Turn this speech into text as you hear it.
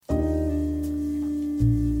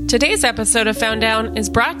Today's episode of Found Down is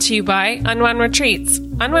brought to you by Unwound Retreats.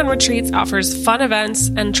 Unwound Retreats offers fun events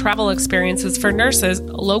and travel experiences for nurses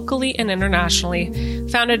locally and internationally.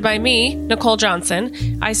 Founded by me, Nicole Johnson,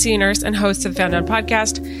 ICU nurse and host of the Found Down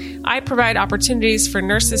podcast, I provide opportunities for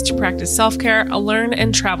nurses to practice self-care, learn,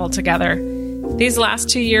 and travel together. These last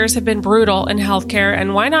 2 years have been brutal in healthcare,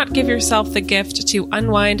 and why not give yourself the gift to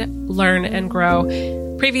unwind, learn, and grow?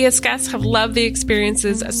 Previous guests have loved the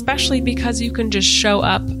experiences, especially because you can just show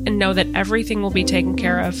up and know that everything will be taken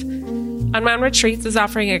care of. Unwound Retreats is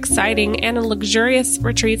offering exciting and luxurious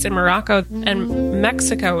retreats in Morocco and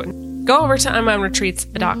Mexico. Go over to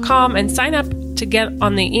unwoundretreats.com and sign up to get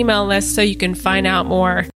on the email list so you can find out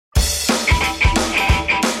more.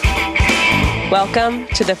 Welcome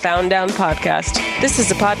to the Found Down podcast. This is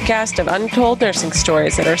a podcast of untold nursing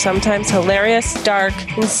stories that are sometimes hilarious, dark,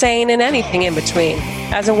 insane, and anything in between.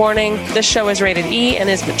 As a warning, this show is rated E and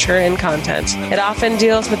is mature in content. It often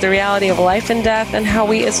deals with the reality of life and death and how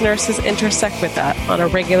we as nurses intersect with that on a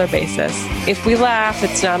regular basis. If we laugh,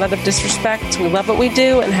 it's not out of disrespect. We love what we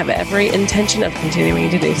do and have every intention of continuing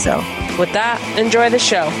to do so. With that, enjoy the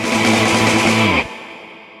show.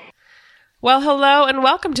 Well, hello and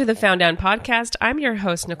welcome to the Found Down podcast. I'm your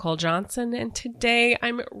host, Nicole Johnson, and today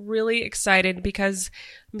I'm really excited because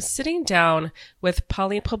I'm sitting down with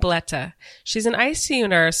Pauline Poblete. She's an ICU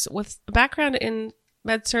nurse with a background in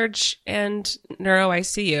med-surg and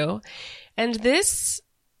neuro-ICU. And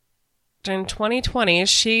during 2020,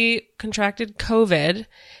 she contracted COVID,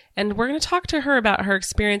 and we're going to talk to her about her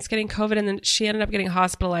experience getting COVID, and then she ended up getting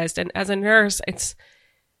hospitalized. And as a nurse, it's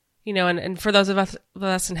and for those of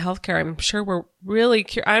us in healthcare, I'm sure we're really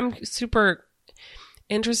I'm super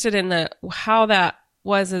interested in how that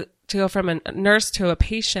was to go from a nurse to a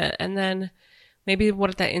patient, and then maybe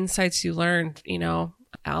what the insights you learned,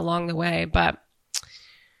 along the way. But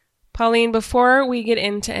Pauline, before we get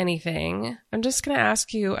into anything, I'm just going to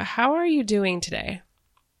ask you, how are you doing today?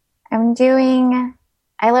 I'm doing,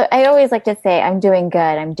 I always like to say I'm doing good.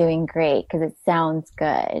 I'm doing great because it sounds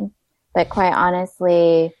good. But quite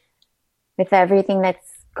honestly, with everything that's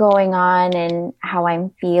going on and how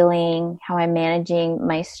I'm feeling, how I'm managing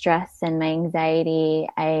my stress and my anxiety,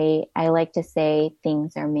 I like to say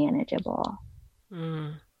things are manageable.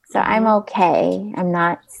 Mm-hmm. So I'm okay. I'm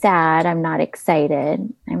not sad. I'm not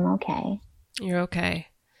excited. I'm okay. You're okay.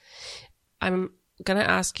 I'm going to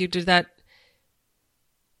ask you,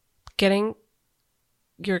 getting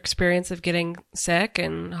your experience of getting sick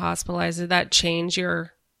and hospitalized, did that change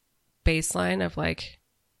your baseline of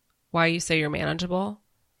why you say you're manageable?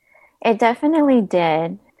 It definitely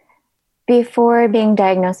did. Before being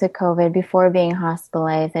diagnosed with COVID, before being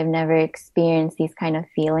hospitalized, I've never experienced these kind of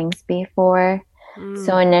feelings before.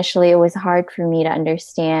 So initially it was hard for me to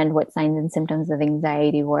understand what signs and symptoms of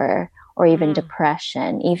anxiety were, or even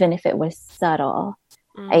depression, even if it was subtle.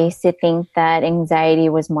 I used to think that anxiety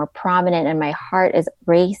was more prominent and my heart is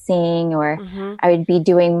racing, or I would be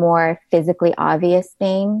doing more physically obvious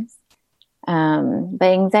things. But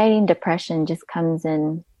anxiety and depression just comes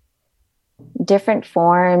in different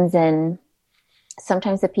forms, and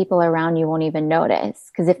sometimes the people around you won't even notice,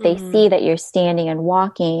 because if they see that you're standing and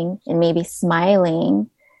walking and maybe smiling,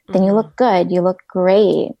 then you look good, you look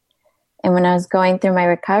great. And when I was going through my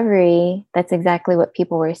recovery, that's exactly what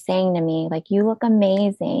people were saying to me, you look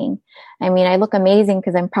amazing. I mean, I look amazing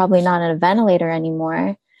because I'm probably not on a ventilator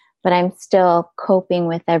anymore, but I'm still coping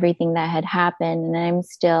with everything that had happened, and I'm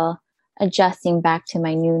still adjusting back to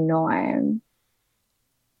my new norm.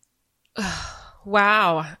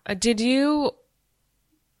 Wow. Can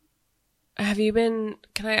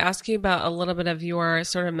I ask you about a little bit of your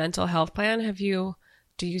sort of mental health plan?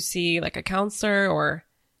 Do you see a counselor, or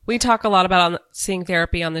we talk a lot about seeing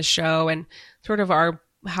therapy on this show and sort of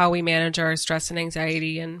how we manage our stress and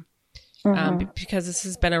anxiety, and because this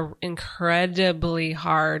has been an incredibly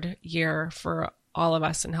hard year for all of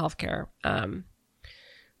us in healthcare.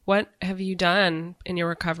 What have you done in your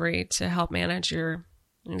recovery to help manage your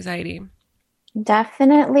anxiety?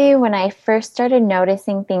 Definitely, when I first started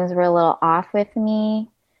noticing things were a little off with me,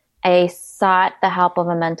 I sought the help of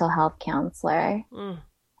a mental health counselor.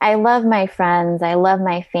 I love my friends, I love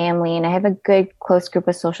my family, and I have a good, close group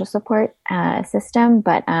of social support system,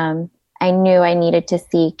 but I knew I needed to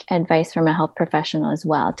seek advice from a health professional as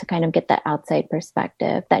well to kind of get that outside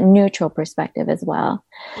perspective, that neutral perspective as well.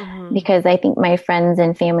 Because I think my friends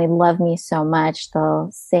and family love me so much,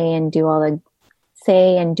 they'll say and do all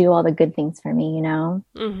the good things for me,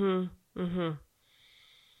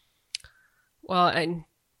 Well, and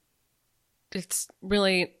it's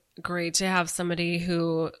really great to have somebody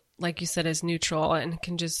who, like you said, is neutral and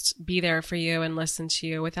can just be there for you and listen to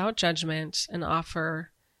you without judgment and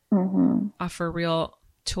offer offer real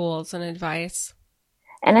tools and advice.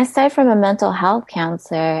 And aside from a mental health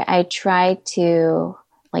counselor, I try to,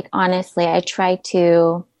 like, honestly, I try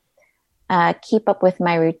to keep up with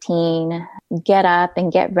my routine, get up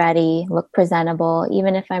and get ready, look presentable,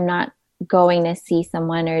 even if I'm not going to see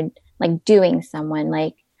someone or like doing someone,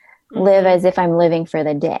 like live as if I'm living for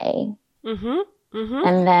the day.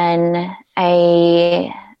 And then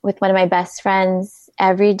with one of my best friends,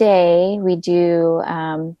 every day we do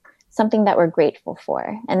something that we're grateful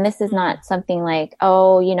for. And this is not something like,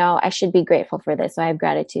 oh, I should be grateful for this, so I have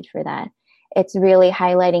gratitude for that. It's really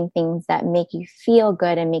highlighting things that make you feel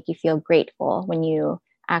good and make you feel grateful when you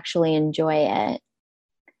actually enjoy it.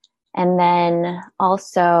 And then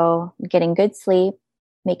also getting good sleep,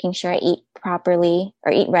 making sure I eat properly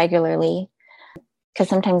or eat regularly. Because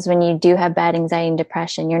sometimes when you do have bad anxiety and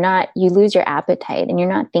depression, you lose your appetite and you're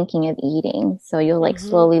not thinking of eating. So you'll like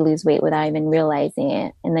slowly lose weight without even realizing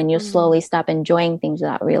it. And then you'll slowly stop enjoying things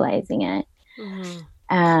without realizing it.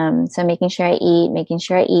 So making sure I eat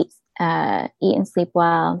and sleep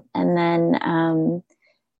well. And then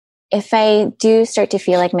if I do start to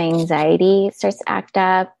feel like my anxiety starts to act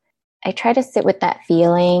up, I try to sit with that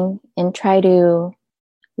feeling and try to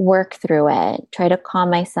work through it, try to calm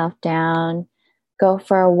myself down, go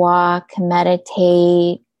for a walk,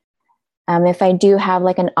 meditate. If I do have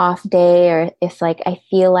like an off day, or if like I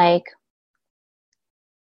feel like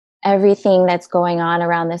everything that's going on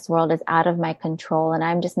around this world is out of my control and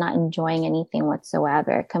I'm just not enjoying anything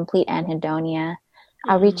whatsoever, complete anhedonia,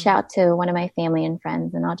 I'll reach out to one of my family and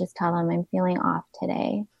friends and I'll just tell them I'm feeling off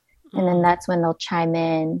today. And then that's when they'll chime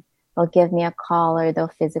in, they'll give me a call, or they'll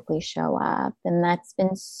physically show up. And that's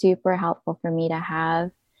been super helpful for me to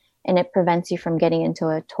have. And it prevents you from getting into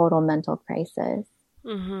a total mental crisis.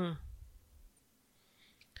 Well,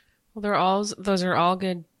 those are all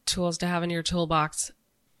good tools to have in your toolbox.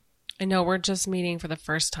 I know we're just meeting for the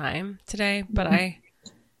first time today, but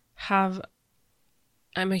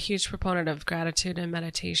I'm a huge proponent of gratitude and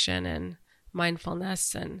meditation and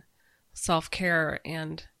mindfulness and self-care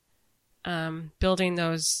and building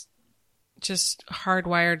those just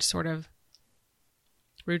hardwired sort of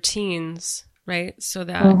routines, right? So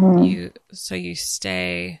that you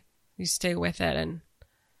stay with it. And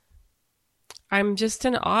I'm just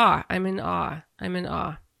in awe. I'm in awe.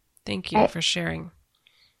 Thank you for sharing.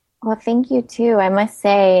 Well, thank you too. I must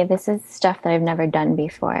say, this is stuff that I've never done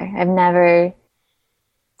before. I've never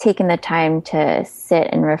taken the time to sit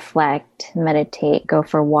and reflect, meditate, go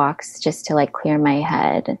for walks just to like clear my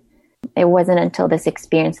head. It wasn't until this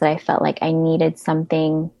experience that I felt like I needed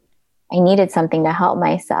something to help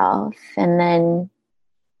myself. And then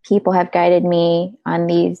people have guided me on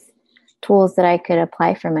these tools that I could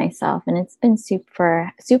apply for myself. And it's been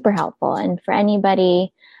super, super helpful. And for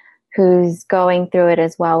anybody who's going through it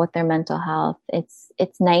as well with their mental health, it's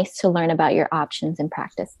nice to learn about your options and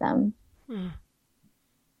practice them.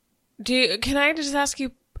 Can I just ask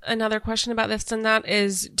you another question about this? And that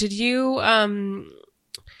is,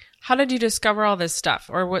 how did you discover all this stuff?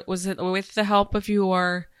 Or was it with the help of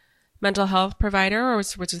your mental health provider, or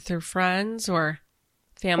was it through friends or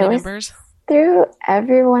family members? Through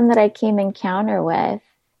everyone that I came encounter with.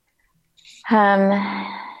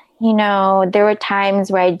 There were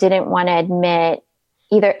times where I didn't want to admit,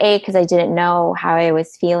 either A, because I didn't know how I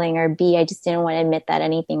was feeling, or B, I just didn't want to admit that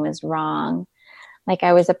anything was wrong. Like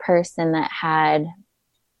I was a person that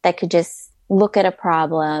could just look at a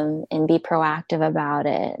problem and be proactive about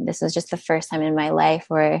it. This was just the first time in my life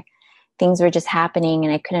where things were just happening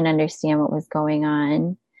and I couldn't understand what was going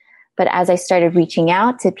on. But as I started reaching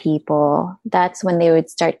out to people, that's when they would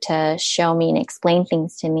start to show me and explain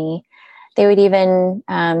things to me. They would even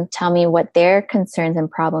tell me what their concerns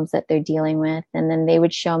and problems that they're dealing with. And then they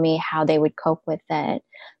would show me how they would cope with it.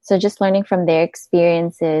 So just learning from their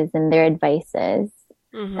experiences and their advices,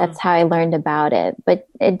 that's how I learned about it. But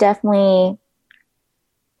it definitely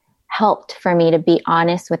helped for me to be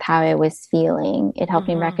honest with how I was feeling. It helped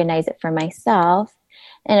me recognize it for myself.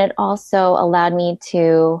 And it also allowed me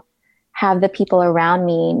to have the people around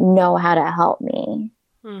me know how to help me.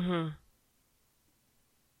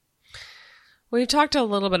 We talked a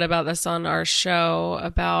little bit about this on our show,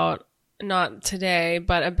 about not today,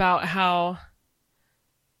 but about how,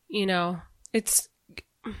 it's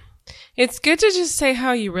good to just say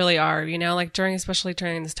how you really are, like especially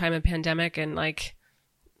during this time of pandemic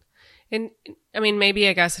maybe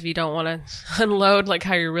I guess if you don't want to unload like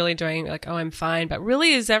how you're really doing, like, oh, I'm fine, but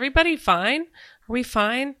really, is everybody fine? Are we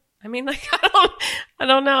fine? I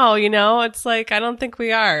don't know, it's like, I don't think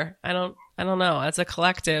we are. I don't know. As a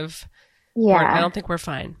collective, I don't think we're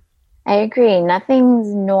fine. I agree. Nothing's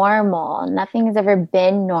normal. Nothing's ever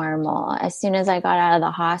been normal. As soon as I got out of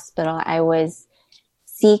the hospital, I was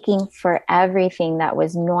seeking for everything that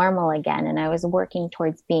was normal again. And I was working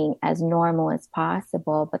towards being as normal as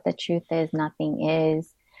possible. But the truth is, nothing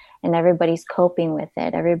is. And everybody's coping with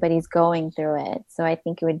it. Everybody's going through it. So I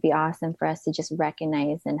think it would be awesome for us to just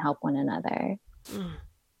recognize and help one another. Mm.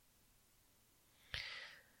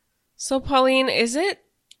 So, Pauline,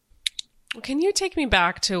 can you take me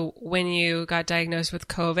back to when you got diagnosed with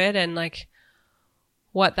COVID and like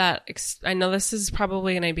what I know this is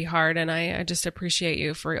probably going to be hard, and I just appreciate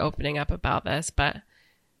you for opening up about this, but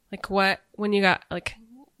like when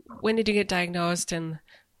did you get diagnosed and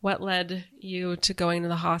what led you to going to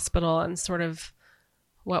the hospital and sort of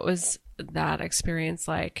what was that experience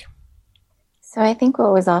like? So I think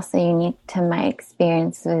what was also unique to my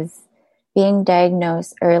experience was being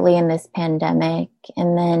diagnosed early in this pandemic,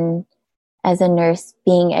 and then as a nurse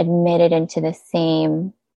being admitted into the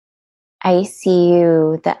same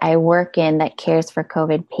ICU that I work in that cares for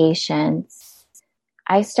COVID patients.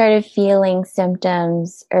 I started feeling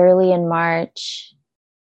symptoms early in March,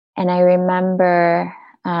 and I remember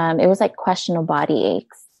it was like questionable body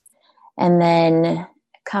aches. And then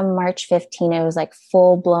come March 15, it was like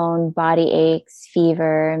full-blown body aches,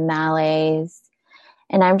 fever, malaise.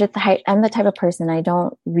 And I'm the type of person, I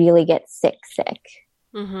don't really get sick.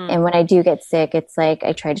 Mm-hmm. And when I do get sick, it's like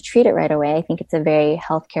I try to treat it right away. I think it's a very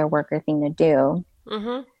healthcare worker thing to do.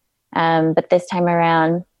 Mm-hmm. But this time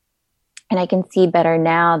around, and I can see better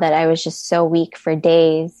now that I was just so weak for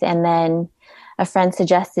days. And then a friend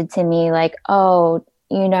suggested to me like, oh,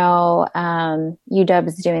 UW's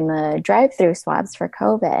doing the drive-through swabs for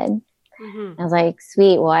COVID. Mm-hmm. I was like,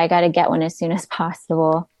 sweet. Well, I got to get one as soon as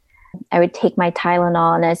possible. I would take my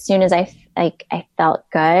Tylenol, and as soon as I felt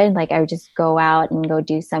good, like I would just go out and go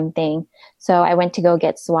do something. So I went to go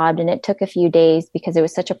get swabbed, and it took a few days because it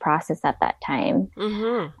was such a process at that time.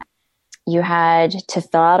 Mm-hmm. You had to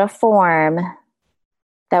fill out a form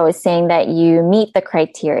that was saying that you meet the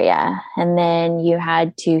criteria, and then you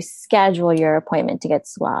had to schedule your appointment to get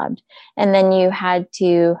swabbed, and then you had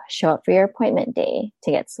to show up for your appointment day to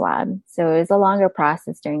get swabbed. So it was a longer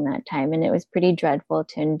process during that time, and it was pretty dreadful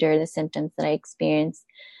to endure the symptoms that I experienced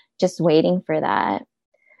just waiting for that.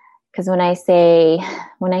 Because when I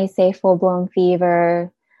say full-blown fever,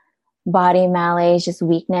 body malaise, just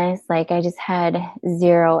weakness, like I just had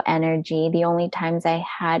zero energy. The only times I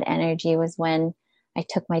had energy was when I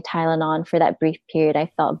took my Tylenol, and for that brief period, I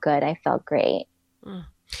felt good. I felt great.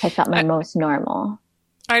 I felt my most normal.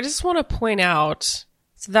 I just want to point out,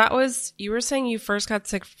 so you were saying you first got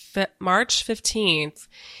sick March 15th.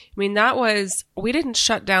 I mean, we didn't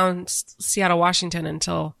shut down Seattle, Washington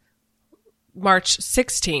until March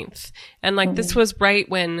 16th. And like, this was right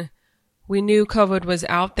when we knew COVID was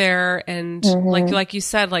out there. And like you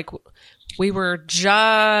said, like we were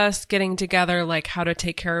just getting together, like how to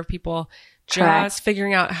take care of people. Just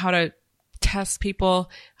figuring out how to test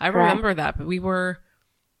people. I remember that, but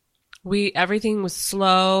everything was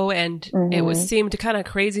slow, and it seemed kind of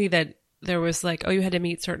crazy that there was like, oh, you had to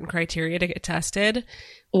meet certain criteria to get tested.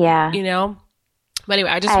 Yeah. But anyway,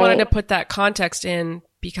 I just wanted to put that context in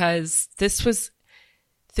because this was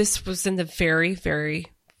in the very, very,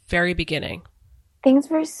 very beginning. Things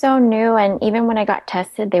were so new. And even when I got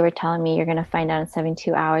tested, they were telling me you're going to find out in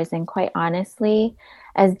 72 hours. And quite honestly,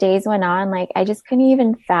 as days went on, like I just couldn't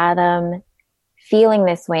even fathom feeling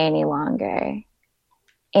this way any longer.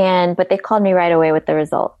 But they called me right away with the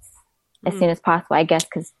results as soon as possible. I guess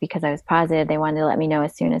because I was positive, they wanted to let me know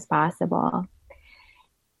as soon as possible.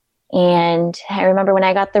 And I remember when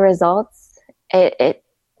I got the results, it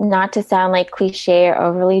not to sound like cliche or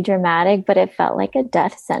overly dramatic, but it felt like a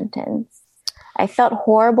death sentence. I felt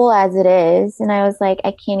horrible as it is. And I was like,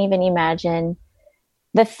 I can't even imagine.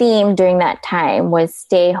 The theme during that time was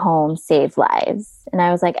stay home, save lives. And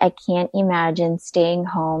I was like, I can't imagine staying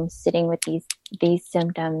home, sitting with these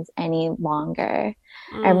symptoms any longer.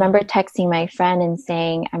 I remember texting my friend and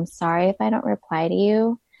saying, I'm sorry if I don't reply to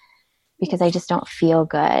you because I just don't feel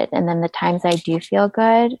good. And then the times I do feel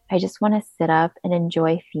good, I just want to sit up and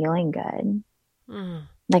enjoy feeling good.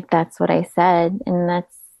 Like that's what I said. And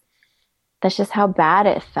that's just how bad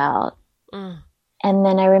it felt. And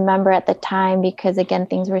then I remember at the time, because again,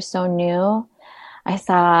 things were so new, I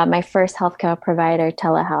saw my first healthcare provider,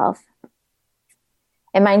 telehealth.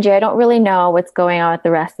 And mind you, I don't really know what's going on with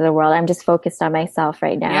the rest of the world. I'm just focused on myself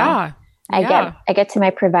right now. I get to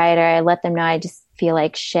my provider. I let them know I just feel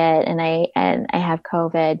like shit and I have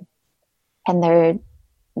COVID. And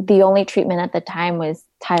the only treatment at the time was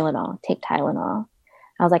Tylenol. Take Tylenol.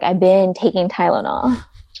 I was like, I've been taking Tylenol.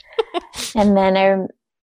 And then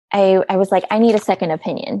I was like, I need a second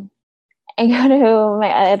opinion. I go to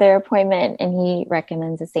my other appointment and he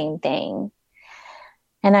recommends the same thing.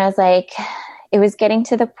 And I was like, it was getting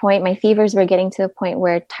to the point, my fevers were getting to the point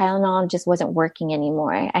where Tylenol just wasn't working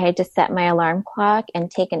anymore. I had to set my alarm clock and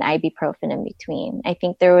take an ibuprofen in between. I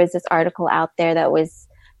think there was this article out there that was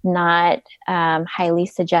not highly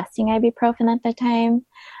suggesting ibuprofen at the time.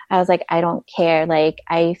 I was like, I don't care. Like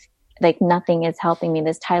nothing is helping me.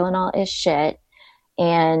 This Tylenol is shit.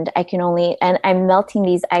 And I'm melting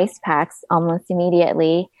these ice packs almost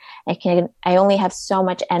immediately. I only have so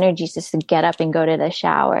much energy just to get up and go to the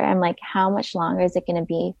shower. I'm like, how much longer is it going to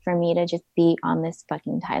be for me to just be on this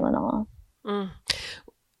fucking Tylenol?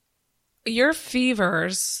 Your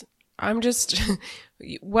fevers,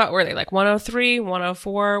 what were they, like 103,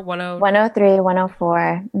 104, 103,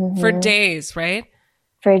 104. Mm-hmm. For days, right?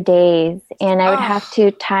 For days. And I would have to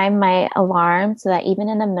time my alarm so that even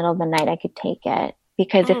in the middle of the night, I could take it.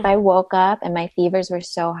 Because if I woke up and my fevers were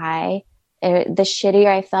so high, the shittier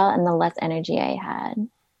I felt and the less energy I had.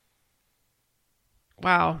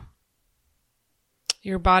 Wow.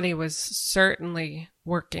 Your body was certainly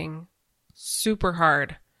working super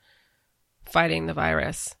hard fighting the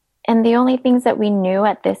virus. And the only things that we knew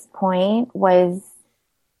at this point was,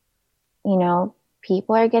 you know,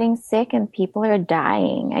 people are getting sick and people are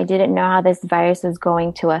dying. I didn't know how this virus was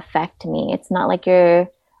going to affect me. It's not like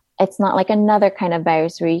another kind of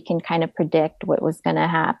virus where you can kind of predict what was going to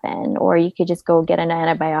happen, or you could just go get an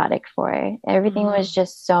antibiotic for it. Everything was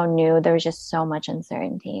just so new. There was just so much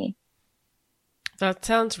uncertainty. That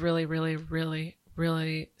sounds really, really, really,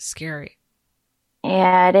 really scary.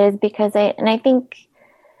 Yeah, it is, because I think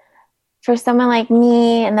for someone like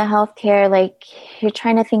me in the healthcare, like, you're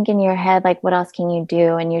trying to think in your head, like, what else can you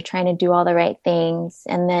do? And you're trying to do all the right things.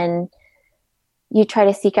 And then you try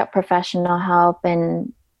to seek out professional help,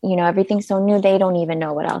 and you know, everything's so new, they don't even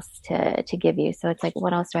know what else to give you. So it's like,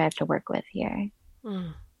 what else do I have to work with here?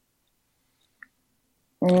 And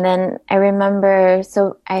then I remember,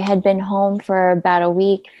 so I had been home for about a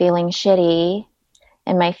week feeling shitty,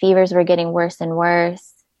 and my fevers were getting worse and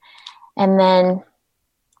worse. And then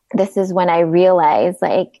this is when I realized,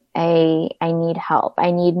 like, I need help. I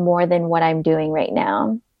need more than what I'm doing right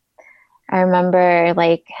now. I remember,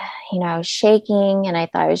 like, you know, I was shaking and I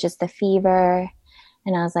thought it was just a fever.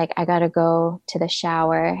 And I was like, I got to go to the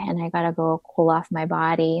shower and I got to go cool off my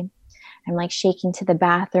body. I'm like shaking to the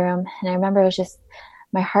bathroom. And I remember it was just,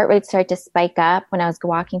 my heart rate started to spike up when I was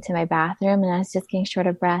walking to my bathroom, and I was just getting short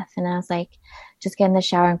of breath. And I was like, just get in the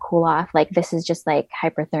shower and cool off. Like, this is just like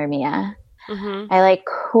hyperthermia. I like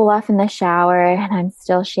cool off in the shower and I'm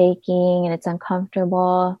still shaking and it's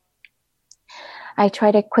uncomfortable. I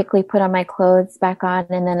try to quickly put on my clothes back on,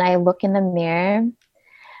 and then I look in the mirror.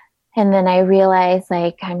 And then I realized,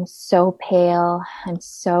 like, I'm so pale. I'm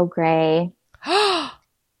so gray.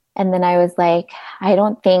 And then I was like, I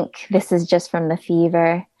don't think this is just from the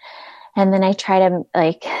fever. And then I try to,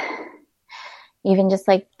 like, even just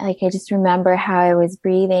like I just remember how I was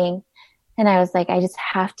breathing. And I was like, I just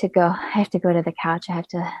have to go. I have to go to the couch.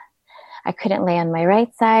 I couldn't lay on my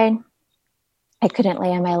right side. I couldn't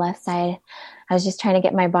lay on my left side. I was just trying to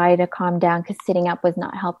get my body to calm down, because sitting up was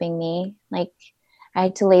not helping me. Like, I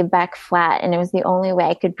had to lay back flat, and it was the only way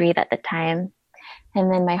I could breathe at the time. And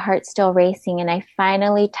then my heart's still racing, and I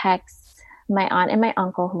finally text my aunt and my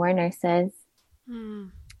uncle, who are nurses.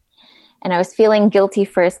 And I was feeling guilty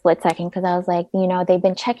for a split second, because I was like, you know, they've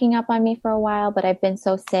been checking up on me for a while, but I've been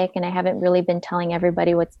so sick and I haven't really been telling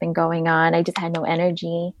everybody what's been going on. I just had no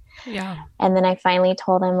energy. Yeah. And then I finally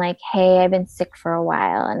told them, like, hey, I've been sick for a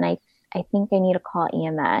while, and I think I need to call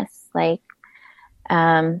EMS. Like,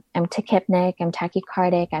 I'm tachypnic, I'm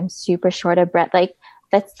tachycardic, I'm super short of breath. Like,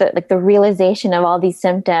 that's the realization of all these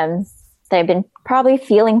symptoms that I've been probably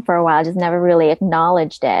feeling for a while, just never really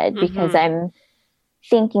acknowledged it, because I'm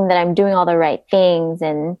thinking that I'm doing all the right things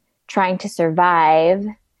and trying to survive.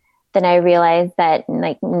 Then I realized that,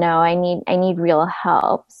 like, no, I need real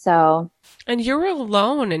help. So, and you were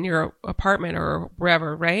alone in your apartment or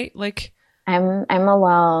wherever, right? Like, I'm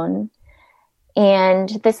alone. And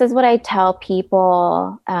this is what I tell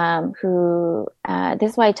people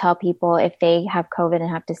this is what I tell people if they have COVID and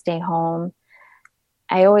have to stay home.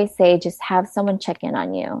 I always say, just have someone check in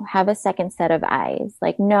on you. Have a second set of eyes.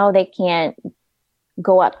 Like, no, they can't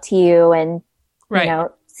go up to you and, you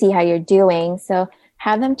know, see how you're doing. So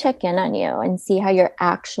have them check in on you and see how you're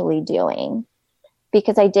actually doing.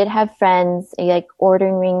 Because I did have friends like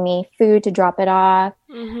ordering me food to drop it off.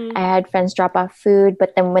 I had friends drop off food,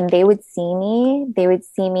 but then when they would see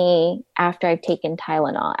me after I've taken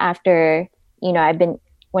Tylenol, after, you know,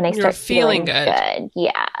 when I start feeling good.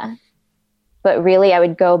 Yeah. But really, I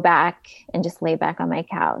would go back and just lay back on my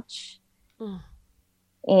couch. Mm.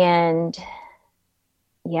 And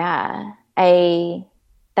yeah,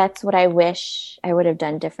 that's what I wish I would have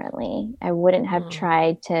done differently. I wouldn't have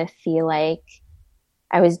tried to feel like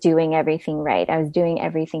I was doing everything right. I was doing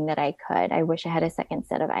everything that I could. I wish I had a second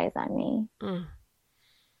set of eyes on me.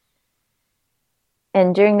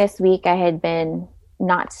 And during this week, I had been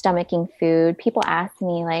not stomaching food. People asked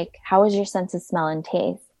me, like, how was your sense of smell and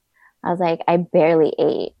taste? I was like, I barely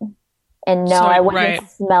ate. And no, I wasn't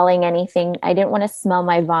smelling anything. I didn't want to smell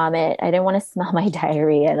my vomit. I didn't want to smell my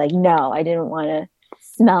diarrhea. Like, no, I didn't want to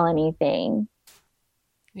smell anything.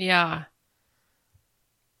 Yeah.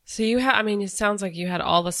 So it sounds like you had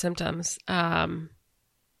all the symptoms. And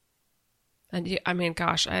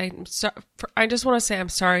gosh, I just want to say I'm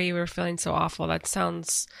sorry you were feeling so awful. It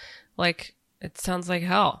sounds like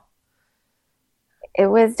hell. It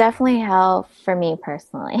was definitely hell for me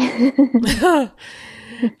personally.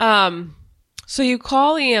 So you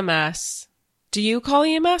call EMS. Do you call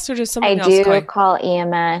EMS or does someone else call? I do call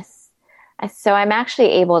EMS. So I'm actually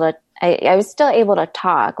able to, I was still able to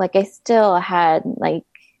talk. Like I still had, like,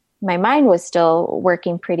 my mind was still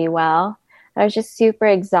working pretty well. I was just super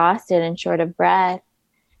exhausted and short of breath.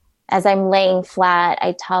 As I'm laying flat,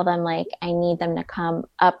 I tell them, like, I need them to come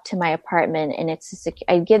up to my apartment, and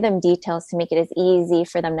I give them details to make it as easy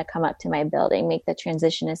for them to come up to my building, make the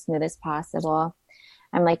transition as smooth as possible.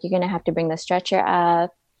 I'm like, you're going to have to bring the stretcher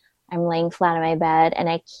up. I'm laying flat on my bed and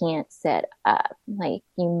I can't sit up. Like,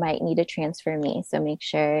 you might need to transfer me. So make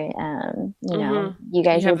sure, you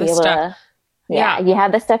guys will be able to, you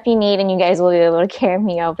have the stuff you need and you guys will be able to carry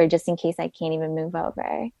me over just in case I can't even move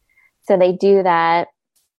over. So they do that.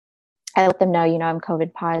 I let them know, I'm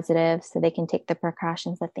COVID positive so they can take the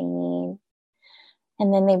precautions that they need.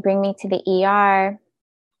 And then they bring me to the ER.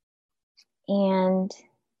 And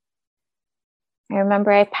I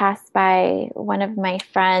remember I passed by one of my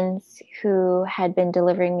friends who had been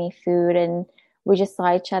delivering me food, and we just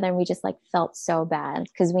saw each other and we just, like, felt so bad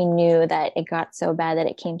because we knew that it got so bad that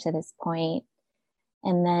it came to this point.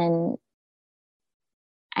 And then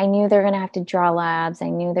I knew they were going to have to draw labs. I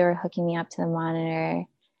knew they were hooking me up to the monitor.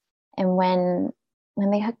 And when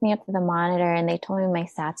they hooked me up to the monitor and they told me my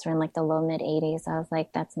sats were in, like, the low mid 80s, I was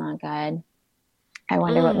like, that's not good. I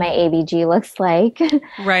wonder what my ABG looks like.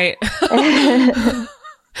 Right.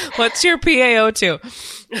 What's your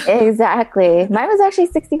PaO2? Exactly. Mine was actually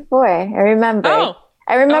 64. I remember. Oh,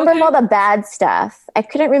 I remember all the bad stuff. I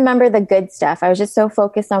couldn't remember the good stuff. I was just so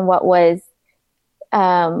focused on what was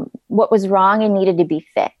wrong and needed to be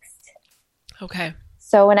fixed. Okay.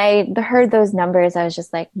 So when I heard those numbers, I was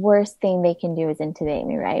just like, worst thing they can do is intubate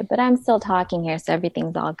me, right? But I'm still talking here, so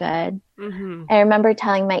everything's all good. Mm-hmm. I remember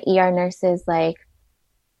telling my ER nurses, like,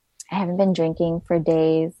 I haven't been drinking for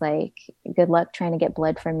days. Like, good luck trying to get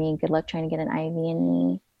blood from me. Good luck trying to get an IV in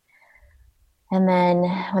me. And then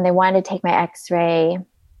when they wanted to take my x-ray,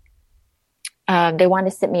 they wanted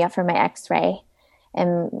to sit me up for my x-ray.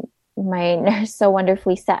 And my nurse so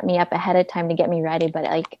wonderfully set me up ahead of time to get me ready. But,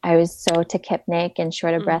 like, I was so tachypnic and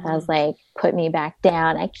short of breath. I was like, put me back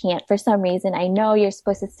down. I can't, for some reason. I know you're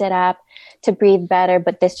supposed to sit up to breathe better,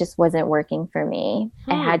 but this just wasn't working for me.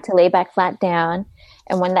 I had to lay back flat down.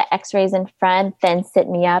 And when the x-ray's in front, then sit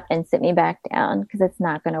me up and sit me back down because it's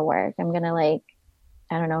not going to work. I'm going to, like,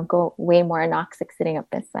 I don't know, go way more anoxic sitting up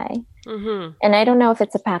this way. Mm-hmm. And I don't know if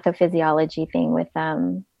it's a pathophysiology thing with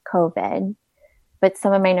COVID, but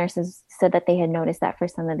some of my nurses said that they had noticed that for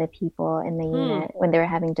some of the people in the unit when they were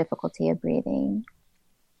having difficulty of breathing.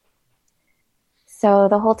 So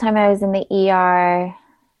the whole time I was in the ER,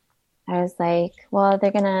 I was like, well,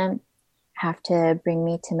 they're going to have to bring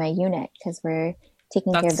me to my unit because we're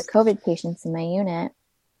taking care of the COVID patients in my unit.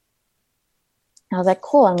 I was like,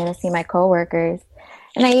 cool, I'm going to see my coworkers.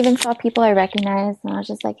 And I even saw people I recognized, and I was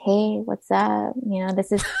just like, hey, what's up?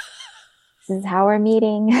 This is how we're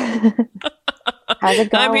meeting. How's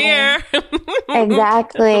it going? I'm here.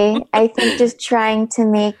 Exactly. I think just trying to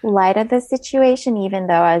make light of the situation, even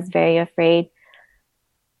though I was very afraid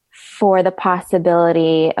for the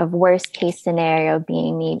possibility of worst case scenario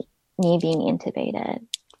being me being intubated.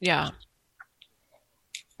 Yeah.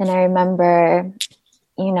 And I remember,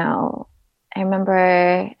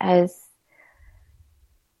 as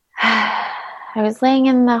I was laying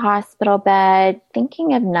in the hospital bed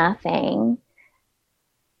thinking of nothing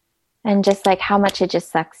and just like how much it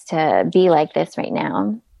just sucks to be like this right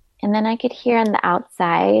now. And then I could hear on the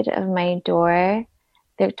outside of my door,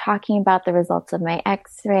 they're talking about the results of my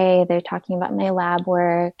x-ray. They're talking about my lab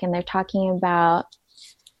work, and they're talking about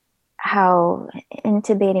how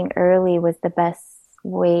intubating early was the best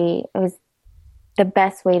way. It was the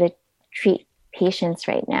best way to treat patients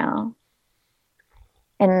right now.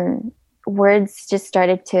 And words just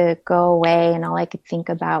started to go away, and all I could think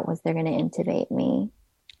about was they're going to intubate me.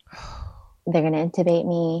 They're going to intubate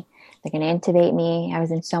me. They're going to intubate me. I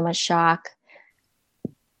was in so much shock.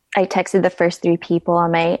 I texted the first 3 people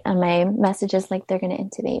on my messages, like, they're going to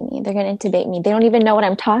intubate me. They're going to intubate me. They don't even know what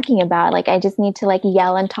I'm talking about. Like, I just need to like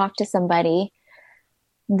yell and talk to somebody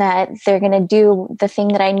that they're going to do the thing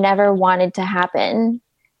that I never wanted to happen.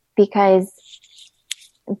 Because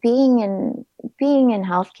being in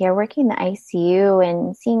healthcare, working in the ICU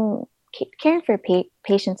and caring for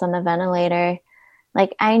patients on the ventilator,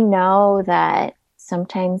 like, I know that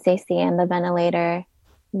sometimes they stay on the ventilator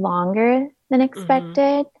longer than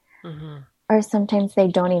expected. Mm-hmm. Or sometimes they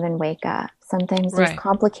don't even wake up. Sometimes there's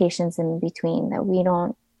complications in between that we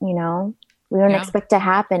don't expect to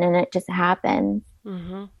happen, and it just happens.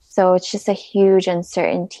 Mm-hmm. So it's just a huge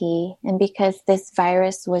uncertainty. And because this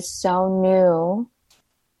virus was so new,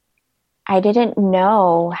 I didn't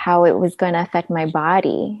know how it was going to affect my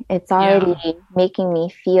body. It's already making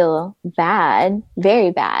me feel bad,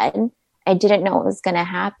 very bad. I didn't know what was going to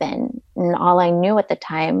happen. And all I knew at the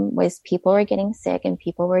time was people were getting sick and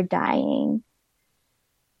people were dying.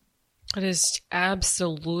 It is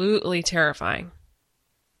absolutely terrifying.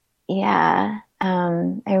 Yeah.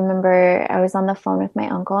 I remember I was on the phone with my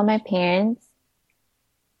uncle and my parents,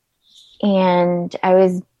 and I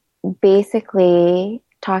was basically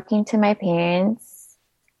talking to my parents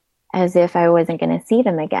as if I wasn't going to see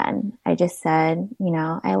them again. I just said,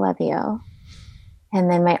 I love you. And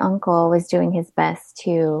then my uncle was doing his best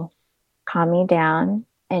to calm me down.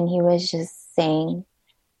 And he was just saying,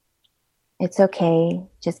 it's okay.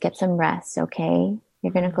 Just get some rest. Okay.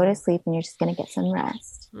 You're going to go to sleep and you're just going to get some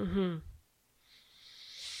rest. Mm-hmm.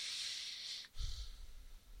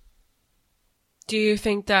 Do you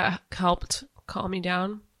think that helped calm you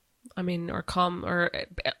down? I mean, or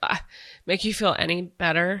make you feel any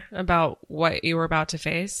better about what you were about to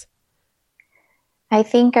face? I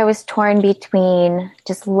think I was torn between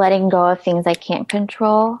just letting go of things I can't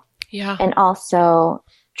control, and also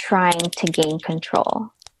trying to gain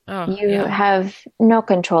control. You have no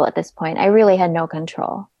control at this point. I really had no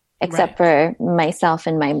control except for myself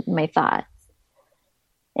and my thoughts.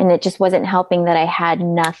 And it just wasn't helping that I had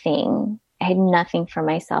nothing. I had nothing for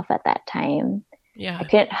myself at that time. Yeah. I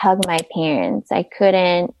couldn't hug my parents. I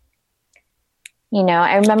couldn't,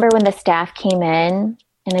 I remember when the staff came in,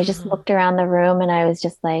 and I just looked around the room, and I was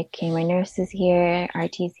just like, okay, my nurse is here,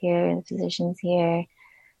 RT's here, the physician's here.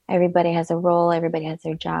 Everybody has a role. Everybody has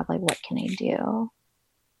their job. Like, what can I do?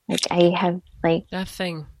 Like, I have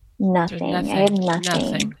nothing. Nothing. I have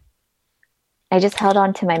nothing. I just held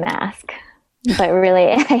on to my mask, but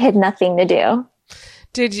really I had nothing to do.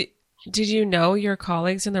 Did you know your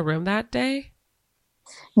colleagues in the room that day?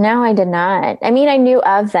 No, I did not. I mean, I knew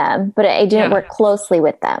of them, but I didn't work closely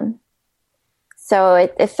with them. So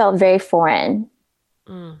it felt very foreign,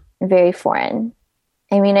 very foreign.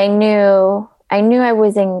 I mean, I knew I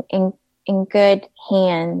was in good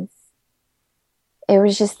hands. It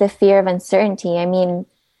was just the fear of uncertainty. I mean,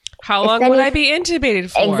 how long would I be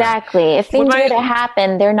intubated for? Exactly. If things were to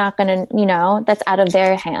happen, they're not going to, that's out of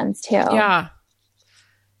their hands too. Yeah.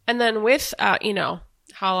 And then with,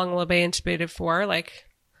 how long will I be intubated for? Like,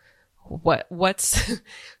 what's,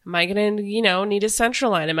 am I going to, need a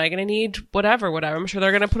central line? Am I going to need whatever? I'm sure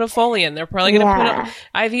they're going to put a Foley in. They're probably going to put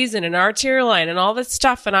IVs in, an arterial line and all this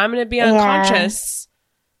stuff. And I'm going to be unconscious.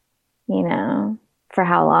 For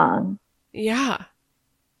how long? Yeah.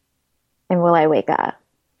 And will I wake up?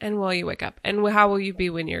 And will you wake up? And how will you be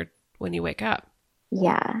when you wake up?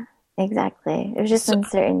 Yeah, exactly. It was just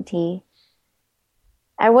uncertainty.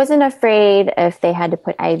 I wasn't afraid if they had to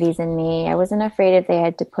put IVs in me. I wasn't afraid if they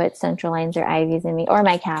had to put central lines or IVs in me, or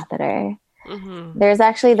my catheter. Mm-hmm. There's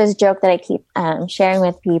actually this joke that I keep sharing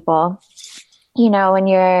with people. When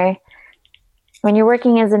you're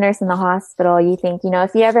working as a nurse in the hospital, you think,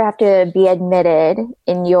 if you ever have to be admitted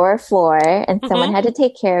in your floor and someone had to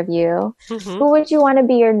take care of you, who would you want to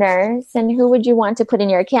be your nurse, and who would you want to put in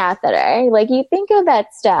your catheter? Like, you think of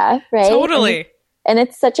that stuff, right? Totally. And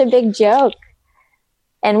it's such a big joke.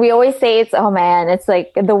 And we always say it's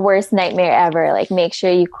like the worst nightmare ever. Like, make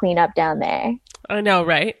sure you clean up down there. I know,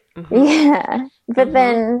 right? Mm-hmm. Yeah. But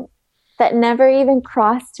then that never even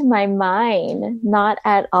crossed my mind. Not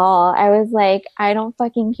at all. I was like, I don't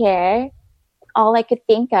fucking care. All I could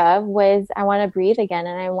think of was I want to breathe again,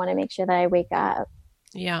 and I want to make sure that I wake up.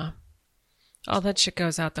 Yeah. All that shit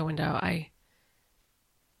goes out the window.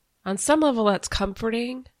 On some level, that's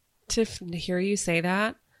comforting to hear you say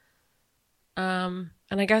that.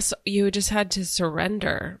 And I guess you just had to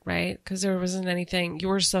surrender, right? Because there wasn't anything, you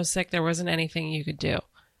were so sick, there wasn't anything you could do.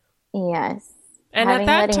 Yes. And at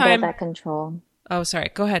that letting time, go of that control. Oh,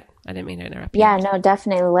 sorry. Go ahead. I didn't mean to interrupt you. Yeah, no,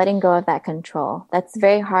 definitely letting go of that control. That's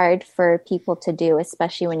very hard for people to do,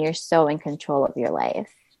 especially when you're so in control of your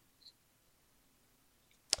life.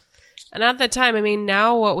 And at the time, I mean,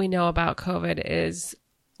 now what we know about COVID is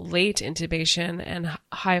late intubation and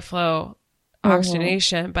high flow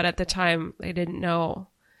oxygenation, but at the time they didn't know.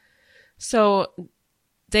 So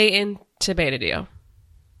they intubated you.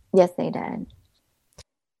 Yes, they did.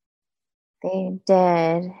 They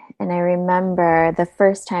did. And I remember the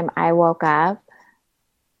first time I woke up,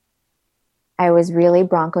 I was really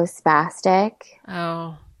bronchospastic.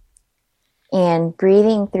 Oh. And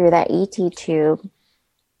breathing through that ET tube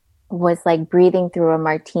was like breathing through a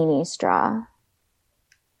martini straw.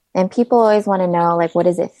 And people always want to know, like, what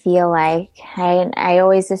does it feel like? I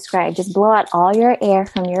always describe, just blow out all your air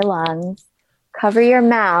from your lungs, cover your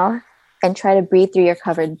mouth, and try to breathe through your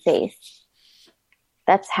covered face.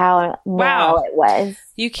 That's how narrow it was.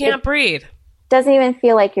 You can't breathe. Doesn't even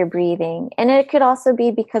feel like you're breathing. And it could also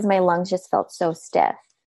be because my lungs just felt so stiff.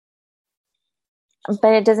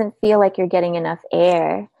 But it doesn't feel like you're getting enough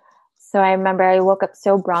air. So I remember I woke up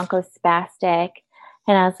so bronchospastic.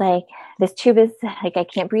 And I was like, this tube is like, I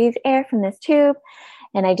can't breathe air from this tube.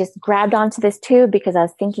 And I just grabbed onto this tube because I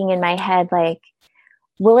was thinking in my head, like,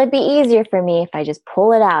 will it be easier for me if I just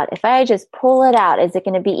pull it out? If I just pull it out, is it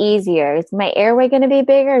going to be easier? Is my airway going to be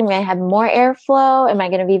bigger? Am I going to have more airflow? Am I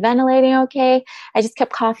going to be ventilating okay? I just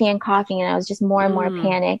kept coughing and I was just more and more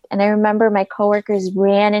panicked. And I remember my coworkers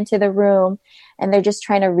ran into the room and they're just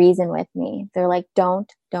trying to reason with me. They're like,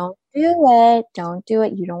 don't do it. Don't do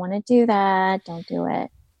it. You don't want to do that. Don't do it.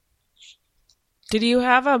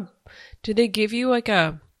 Did they give you like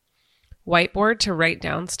a whiteboard to write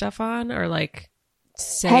down stuff on, or like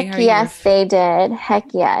say Heck yes, they did.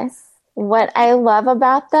 Heck yes. What I love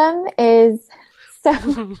about them is,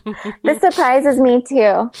 so this surprises me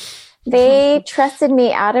too. They trusted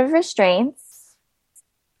me out of restraints.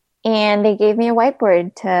 And they gave me a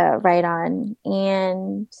whiteboard to write on.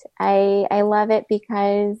 And I love it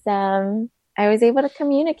because I was able to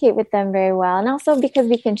communicate with them very well. And also because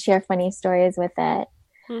we can share funny stories with it.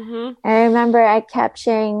 Mm-hmm. I remember I kept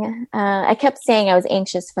saying I was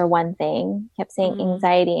anxious for one thing. I kept saying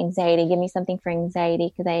anxiety, give me something for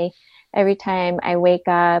anxiety. Because every time I wake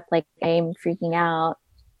up, like I'm freaking out.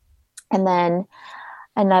 And then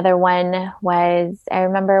another one was, I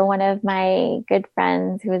remember one of my good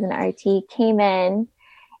friends who was an RT came in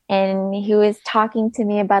and he was talking to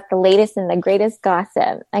me about the latest and the greatest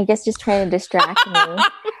gossip. I guess just trying to distract me.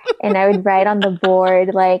 And I would write on the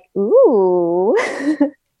board like, ooh,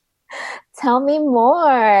 tell me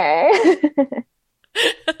more.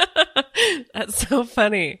 That's so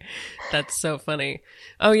funny.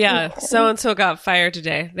 Oh yeah, so and so got fired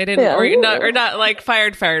today. They didn't, or not like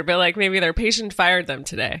fired, but like maybe their patient fired them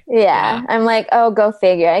today. Yeah, I'm like, oh, go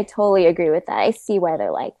figure. I totally agree with that. I see why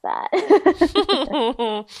they're like that.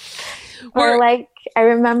 Or like, I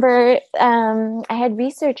remember I had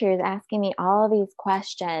researchers asking me all of these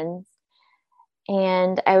questions,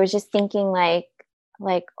 and I was just thinking like,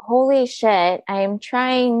 holy shit, I'm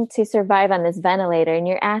trying to survive on this ventilator and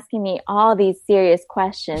you're asking me all these serious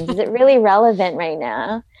questions. Is it really relevant right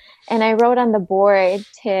now? And I wrote on the board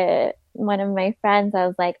to one of my friends, I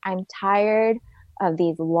was like, I'm tired of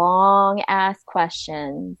these long ass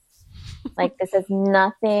questions. Like, this has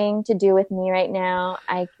nothing to do with me right now.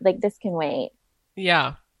 This can wait.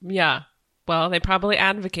 Yeah. Yeah. Well, they probably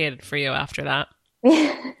advocated for you after that.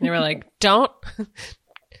 They were like, don't.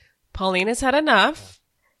 Pauline has had enough.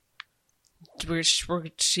 You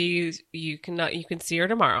can see her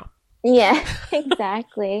tomorrow. Yeah,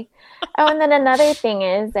 exactly. Oh, and then another thing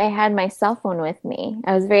is I had my cell phone with me.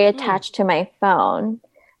 I was very attached to my phone.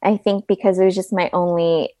 I think because it was just my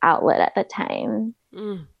only outlet at the time.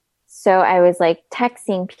 So I was like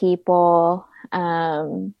texting people.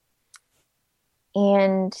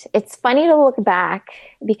 And it's funny to look back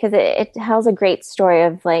because it tells a great story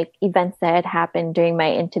of like events that had happened during my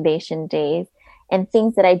intubation days and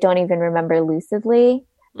things that I don't even remember lucidly.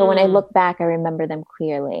 But when I look back, I remember them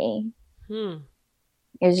clearly. It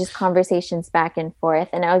was just conversations back and forth.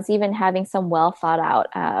 And I was even having some well thought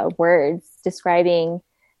out words describing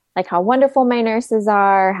like how wonderful my nurses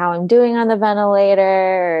are, how I'm doing on the ventilator,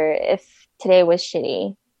 or if today was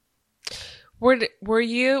shitty.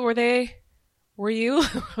 Were you,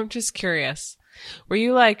 I'm just curious, were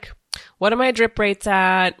you like, what are my drip rates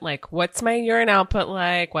at? Like, what's my urine output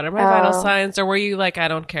like? What are my vital signs? Or were you like, I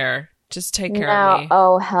don't care, just take care of me?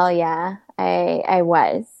 Oh, hell yeah. I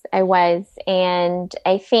was. I was. And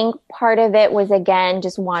I think part of it was, again,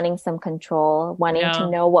 just wanting some control, wanting to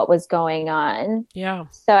know what was going on. Yeah.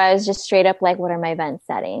 So I was just straight up like, what are my vent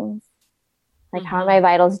settings? Like, how are my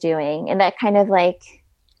vitals doing? And that kind of like,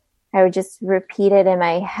 I would just repeat it in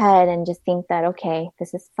my head and just think that, okay,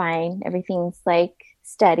 this is fine. Everything's like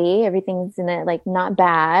steady. Everything's in it, like not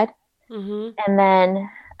bad. And then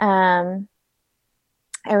I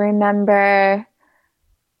remember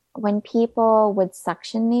when people would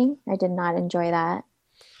suction me, I did not enjoy that.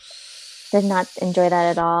 Did not enjoy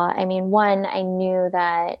that at all. I mean, one, I knew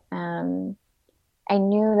that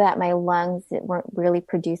my lungs weren't really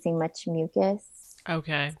producing much mucus.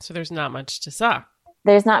 Okay. So there's not much to suck.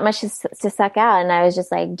 There's not much to suck out. And I was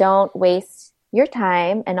just like, don't waste your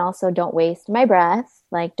time. And also don't waste my breath.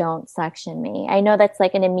 Like, don't suction me. I know that's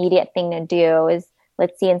like an immediate thing to do is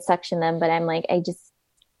let's see and suction them. But I'm like, I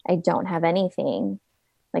don't have anything.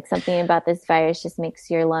 Like, something about this virus just makes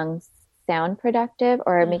your lungs sound productive,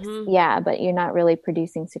 or it makes, but you're not really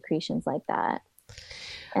producing secretions like that.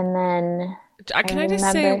 And then can I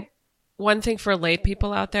just say one thing for lay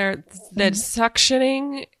people out there, that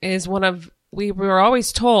suctioning is we were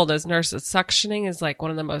always told as nurses, suctioning is like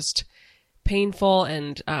one of the most painful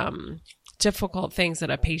and difficult things that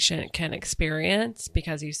a patient can experience,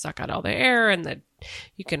 because you suck out all the air and that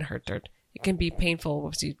you can it can be painful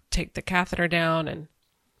once you take the catheter down. And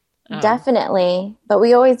definitely. But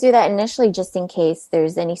we always do that initially just in case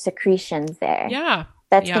there's any secretions there. Yeah.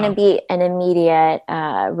 That's going to be an immediate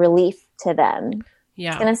relief to them.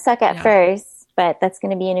 Yeah. It's going to suck at first, but that's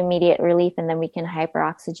going to be an immediate relief. And then we can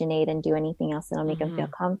hyperoxygenate and do anything else that'll make them feel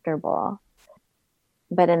comfortable.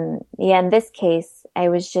 But in this case, I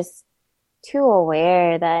was just too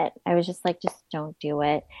aware that I was just like, just don't do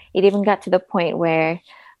it. It even got to the point where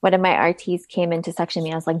one of my RTs came in to suction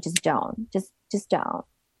me. I was like, just don't. Just don't.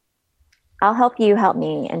 I'll help you help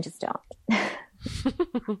me, and just don't.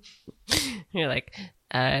 You're like,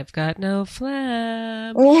 I've got no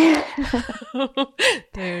phlegm.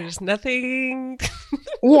 There's nothing.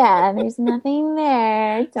 There's nothing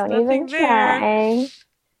there. Don't even try.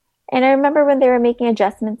 And I remember when they were making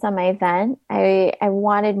adjustments on my vent, I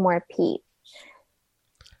wanted more PEEP.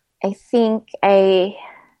 I think I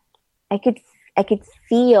could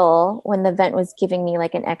feel when the vent was giving me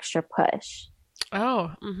like an extra push.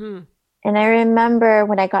 Oh. And I remember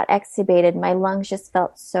when I got extubated, my lungs just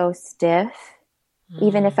felt so stiff.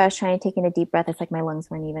 Even if I was trying to take in a deep breath, it's like my lungs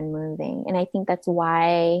weren't even moving. And I think that's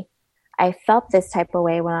why I felt this type of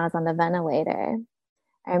way when I was on the ventilator.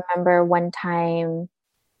 I remember one time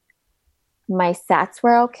my sats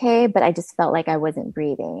were okay, but I just felt like I wasn't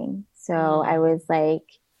breathing. So I was like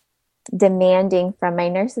demanding from my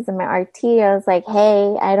nurses and my RT. I was like,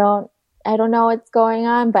 hey, I don't know what's going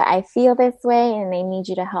on, but I feel this way and I need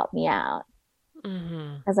you to help me out.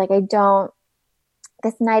 I was like,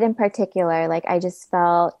 this night in particular, like I just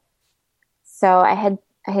felt, so I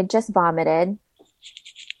had just vomited.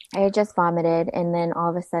 And then all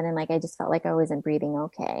of a sudden, like, I just felt like I wasn't breathing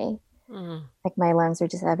okay. Like my lungs were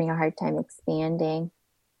just having a hard time expanding.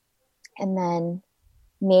 And then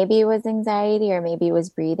maybe it was anxiety or maybe it was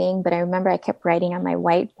breathing, but I remember I kept writing on my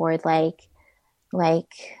whiteboard, like,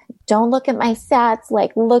 don't look at my sats,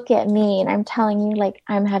 like, look at me. And I'm telling you, like,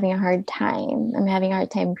 I'm having a hard time. I'm having a hard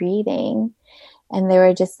time breathing. And they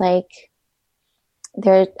were just like,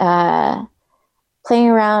 they're playing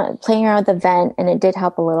around with the vent, and it did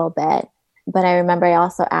help a little bit. But I remember I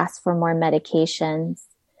also asked for more medications.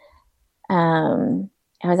 I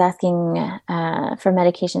was asking for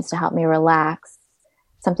medications to help me relax,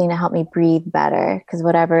 something to help me breathe better, because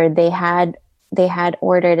whatever they had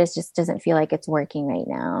ordered, it just doesn't feel like it's working right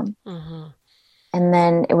now. And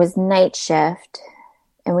then it was night shift,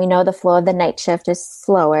 and we know the flow of the night shift is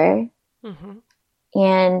slower.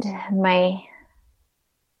 And my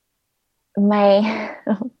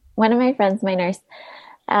one of my friends, my nurse,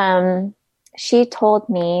 she told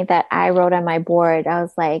me that I wrote on my board, I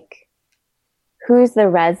was like, who's the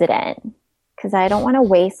resident? Because I don't want to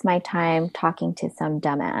waste my time talking to some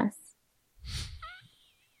dumbass.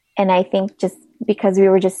 And I think just because we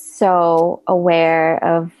were just so aware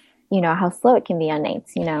of, how slow it can be on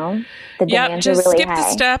nights, the demands are really high.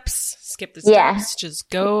 Skip the steps. Just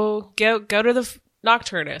go to the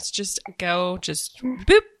nocturnist. Just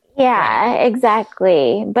boop. Yeah,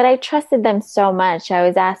 exactly. But I trusted them so much. I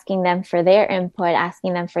was asking them for their input,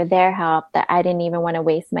 asking them for their help, that I didn't even want to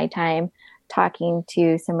waste my time talking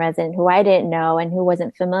to some resident who I didn't know and who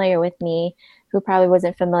wasn't familiar with me, who probably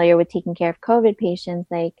wasn't familiar with taking care of COVID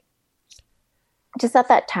patients. Like, just at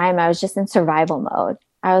that time, I was just in survival mode.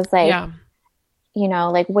 I was like,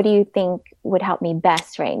 like, what do you think would help me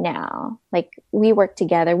best right now? Like, we work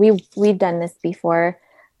together. We've done this before,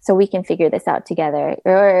 so we can figure this out together.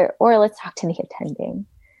 Or let's talk to the attending.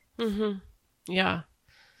 Mm-hmm. Yeah.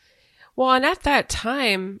 Well, and at that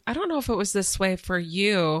time, I don't know if it was this way for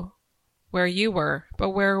you where you were, but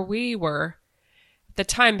where we were at the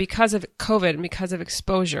time, because of COVID and because of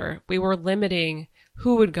exposure, we were limiting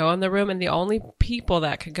who would go in the room, and the only people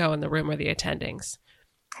that could go in the room were the attendings.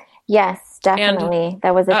 Yes, definitely. And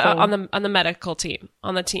that was a thing. on the medical team,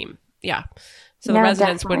 on the team. Yeah. So No, the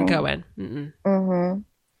residents definitely. wouldn't go in. Mm-mm.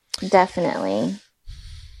 Mm-hmm. Definitely.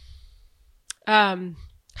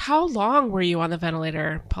 How long were you on the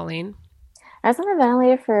ventilator, Pauline? I was on the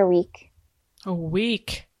ventilator for a week. A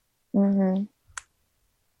week. Mm-hmm.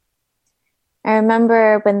 I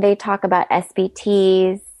remember when they talk about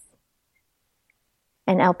SBTs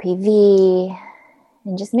and LPV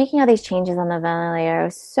and just making all these changes on the ventilator, I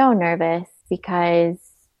was so nervous because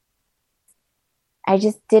I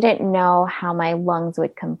just didn't know how my lungs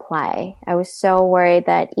would comply. I was so worried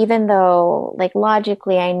that even though, like,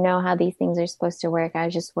 logically, I know how these things are supposed to work, I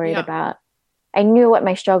was just worried about, I knew what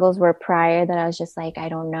my struggles were prior, that I was just like, I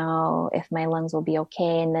don't know if my lungs will be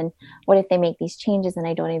okay. And then what if they make these changes and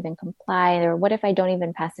I don't even comply? Or what if I don't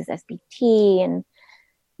even pass this SBT? And,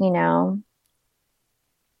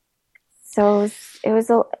 so it was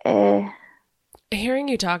hearing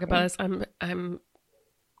you talk about this, I'm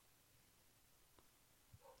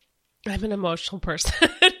an emotional person.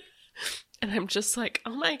 And I'm just like,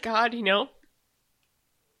 oh my God, it's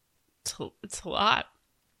a lot.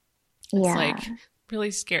 It's like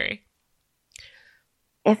really scary.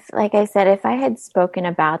 Like I said, if I had spoken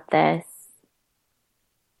about this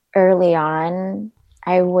early on,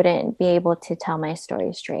 I wouldn't be able to tell my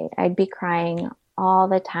story straight. I'd be crying all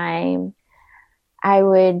the time. I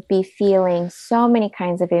would be feeling so many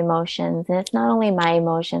kinds of emotions. And it's not only my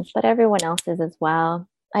emotions, but everyone else's as well.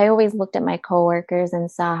 I always looked at my coworkers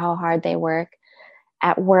and saw how hard they work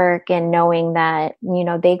at work, and knowing that,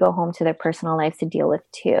 they go home to their personal lives to deal with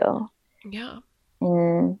too. Yeah.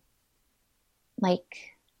 And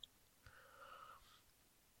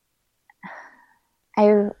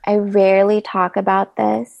I rarely talk about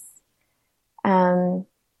this.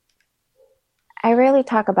 I rarely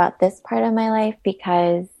talk about this part of my life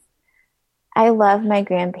because I love my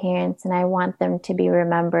grandparents and I want them to be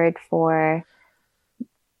remembered for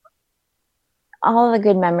all the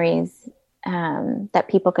good memories that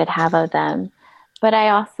people could have of them. But I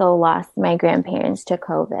also lost my grandparents to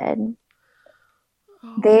COVID.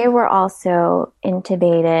 Oh. They were also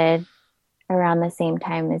intubated around the same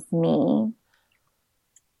time as me.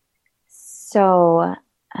 So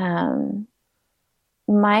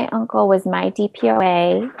my uncle was my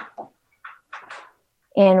DPOA.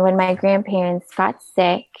 And when my grandparents got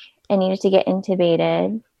sick and needed to get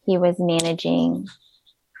intubated, he was managing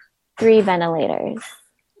 3 ventilators.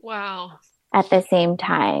 Wow. At the same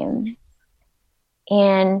time.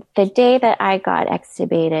 And the day that I got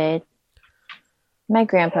extubated, my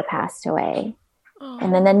grandpa passed away. Oh.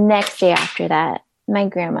 And then the next day after that, my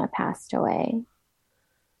grandma passed away.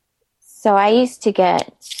 So I used to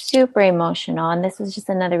get super emotional. And this was just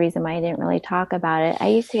another reason why I didn't really talk about it. I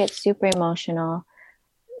used to get super emotional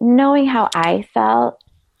knowing how I felt.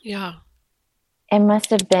 Yeah. It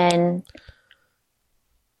must have been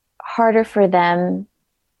harder for them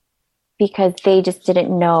because they just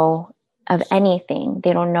didn't know of anything.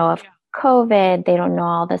 They don't know of COVID. They don't know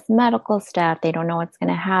all this medical stuff. They don't know what's going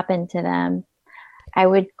to happen to them. I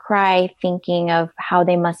would cry thinking of how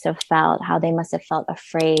they must have felt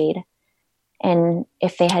afraid, and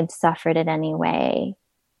if they had suffered in any way.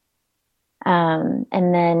 And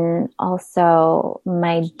then also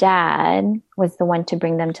my dad was the one to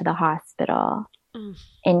bring them to the hospital.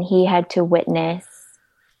 And he had to witness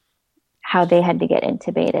how they had to get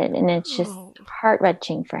intubated. And it's just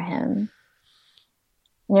heart-wrenching for him.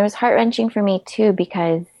 And it was heart-wrenching for me too,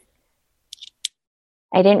 because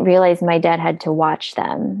I didn't realize my dad had to watch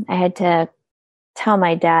them. I had to tell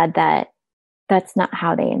my dad that that's not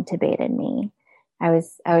how they intubated me. I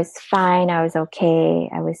was fine. I was okay.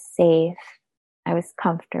 I was safe. I was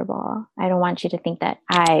comfortable. I don't want you to think that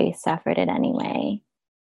I suffered in any way.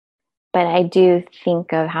 But I do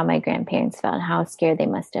think of how my grandparents felt and how scared they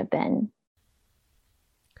must have been.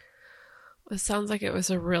 It sounds like it was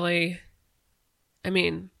an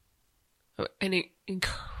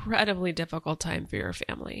incredibly difficult time for your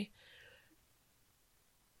family.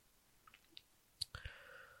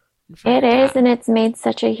 It is, and it's made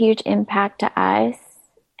such a huge impact to us.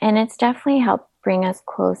 And it's definitely helped bring us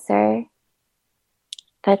closer.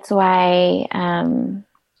 That's why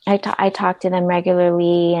I talk to them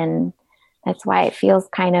regularly, and That's why it feels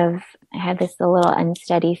kind of, I had this a little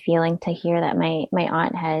unsteady feeling to hear that my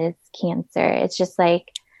aunt has cancer. It's just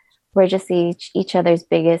like, we're just each other's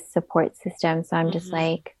biggest support system. So I'm just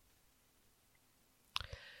like,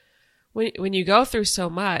 when you go through so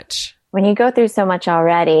much, when you go through so much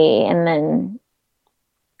already and then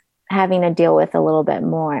having to deal with a little bit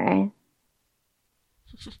more.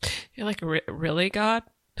 You're like, really, God?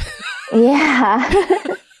 Yeah.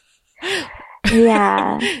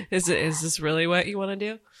 Yeah. Is this really what you want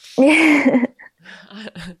to do?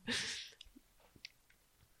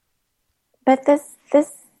 But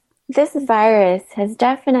this virus has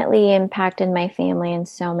definitely impacted my family in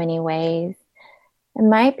so many ways. And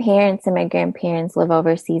my parents and my grandparents live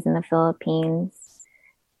overseas in the Philippines.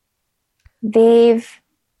 They've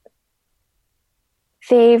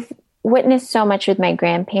witnessed so much with my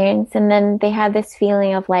grandparents, and then they had this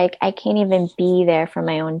feeling of like, I can't even be there for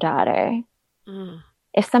my own daughter.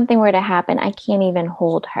 If something were to happen, I can't even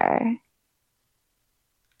hold her.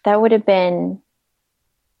 That would have been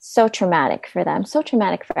so traumatic for them, so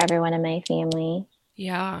traumatic for everyone in my family.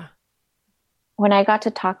 Yeah. When I got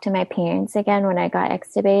to talk to my parents again, when I got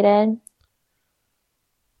extubated,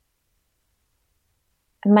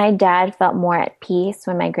 my dad felt more at peace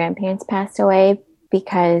when my grandparents passed away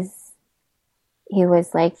because he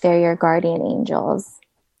was like, they're your guardian angels.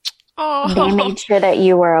 Oh. They made sure that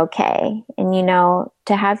you were okay. And, you know,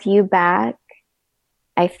 to have you back,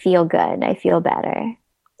 I feel good. I feel better.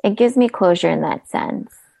 It gives me closure in that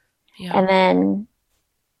sense. Yeah. And then,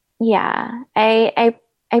 yeah, I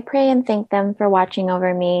pray and thank them for watching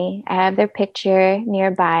over me. I have their picture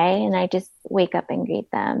nearby and I just wake up and greet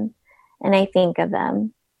them. And I think of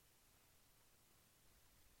them.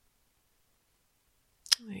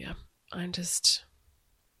 Yeah. I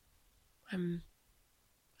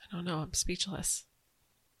don't know. I'm speechless.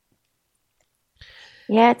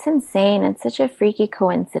 Yeah, it's insane. It's such a freaky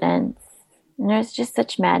coincidence. And there's just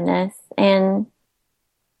such madness. And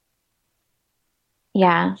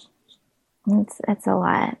yeah, it's a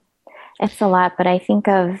lot. It's a lot, but I think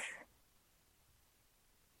of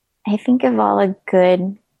all the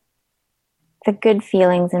good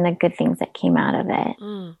feelings and the good things that came out of it.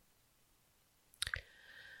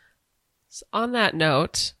 So on that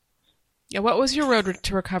note, yeah, what was your road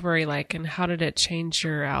to recovery like, and how did it change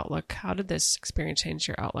your outlook? How did this experience change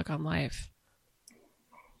your outlook on life?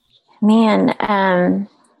 Man,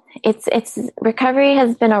 it's recovery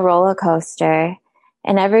has been a roller coaster.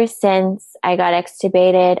 And ever since I got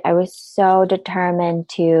extubated, I was so determined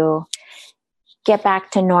to get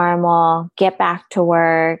back to normal, get back to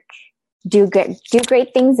work, do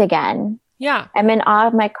great things again. Yeah. I'm in awe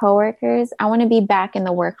of my coworkers. I want to be back in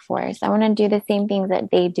the workforce. I want to do the same things that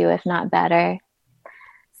they do, if not better.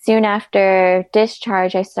 Soon after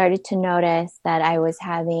discharge, I started to notice that I was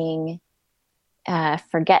having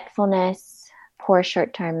forgetfulness, poor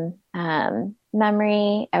short-term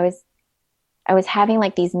memory. I was having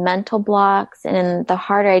like these mental blocks, and the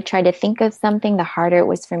harder I tried to think of something, the harder it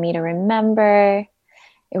was for me to remember.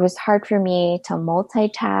 It was hard for me to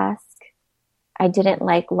multitask. I didn't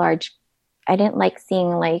like seeing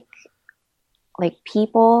like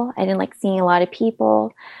people. I didn't like seeing a lot of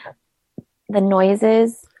people. The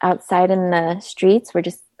noises outside in the streets were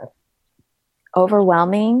just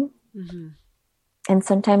overwhelming. Mm-hmm. And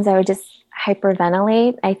sometimes I would just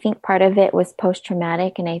hyperventilate. I think part of it was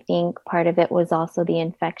post-traumatic, and I think part of it was also the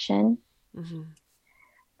infection. Mm-hmm.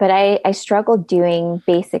 But I struggled doing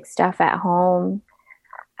basic stuff at home.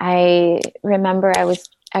 I remember I was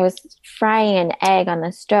frying an egg on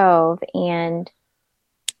the stove, and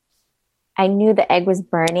I knew the egg was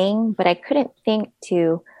burning, but I couldn't think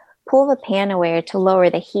to pull the pan away or to lower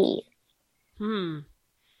the heat.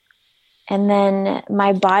 And then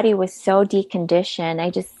my body was so deconditioned.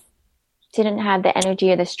 I just didn't have the energy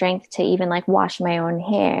or the strength to even like wash my own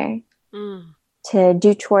hair, to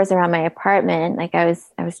do chores around my apartment. Like I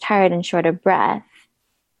was tired and short of breath.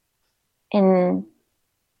 And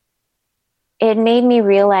it made me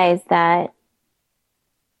realize that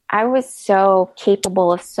I was so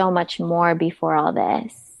capable of so much more before all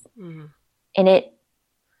this. And it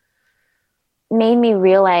made me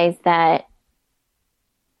realize that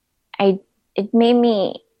it made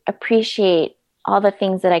me appreciate all the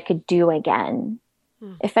things that I could do again.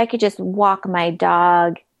 If I could just walk my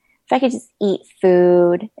dog, if I could just eat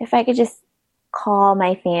food, if I could just call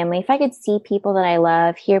my family, if I could see people that I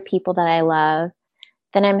love, hear people that I love,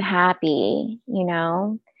 then I'm happy, you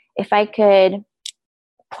know? If I could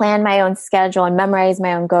plan my own schedule and memorize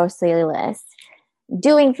my own grocery list,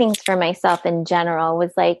 doing things for myself in general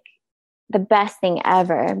was like the best thing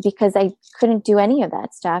ever because I couldn't do any of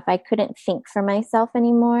that stuff. I couldn't think for myself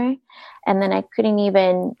anymore. And then I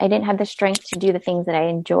didn't have the strength to do the things that I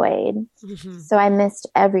enjoyed. Mm-hmm. So I missed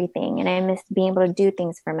everything, and I missed being able to do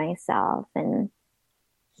things for myself and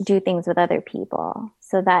do things with other people.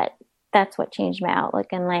 So that's what changed my outlook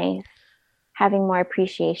in life, having more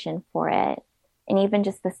appreciation for it, and even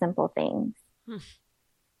just the simple things.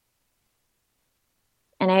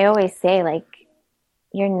 And I always say, like,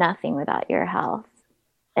 you're nothing without your health,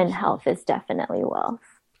 and health is definitely wealth.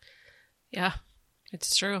 Yeah,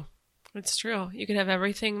 it's true. It's true. You could have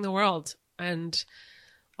everything in the world and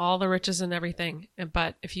all the riches and everything,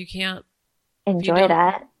 but if you can't enjoy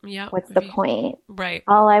that, what's the point? Right.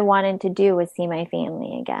 All I wanted to do was see my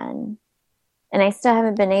family again. And I still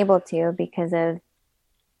haven't been able to because of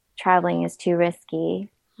traveling is too risky.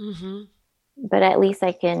 Mm-hmm. But at least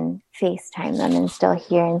I can FaceTime them and still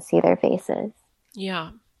hear and see their faces.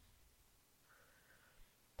 Yeah.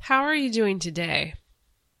 How are you doing today?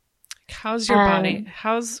 How's your body?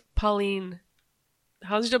 How's Pauline?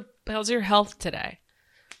 How's your health today?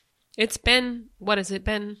 It's been, what has it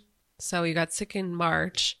been? So you got sick in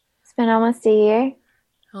March. It's been almost a year.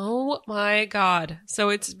 Oh my God. So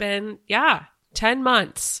it's been, 10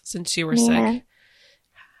 months since you were sick.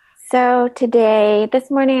 So this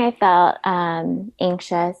morning I felt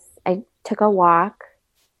anxious. I took a walk.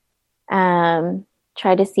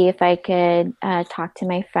 Tried to see if I could talk to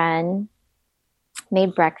my friend,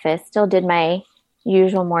 made breakfast, still did my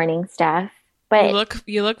usual morning stuff. But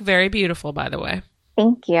you look very beautiful, by the way.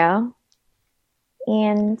 Thank you.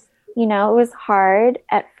 And, it was hard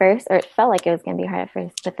at first, or it felt like it was going to be hard at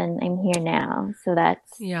first, but then I'm here now. So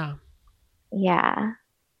that's... Yeah.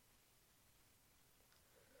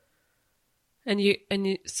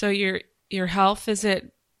 And so your health, is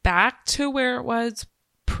it back to where it was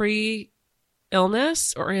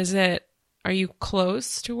pre-illness, or are you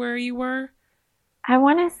close to where you were? I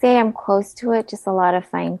want to say I'm close to it, just a lot of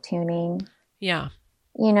fine tuning. Yeah.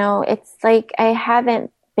 It's like I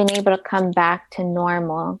haven't been able to come back to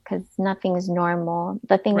normal because nothing's normal.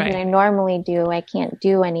 The things that I normally do, I can't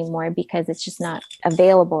do anymore because it's just not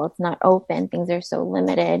available. It's not open. Things are so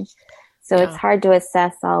limited. So it's hard to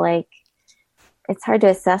assess all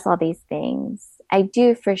these things. I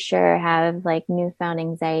do for sure have like newfound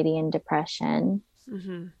anxiety and depression.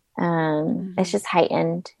 Mm-hmm. It's just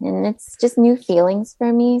heightened, and it's just new feelings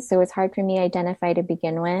for me. So it's hard for me to identify to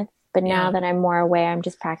begin with. But now that I'm more aware, I'm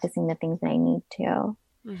just practicing the things that I need to.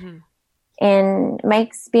 Mm-hmm. And my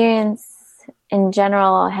experience in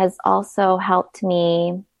general has also helped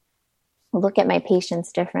me look at my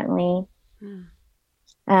patients differently.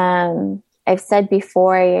 I've said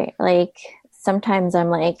before, like, sometimes I'm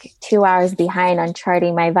like 2 hours behind on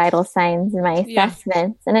charting my vital signs and my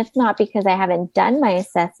assessments. And it's not because I haven't done my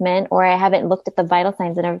assessment or I haven't looked at the vital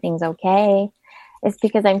signs and everything's okay. It's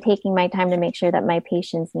because I'm taking my time to make sure that my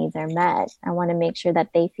patients' needs are met. I want to make sure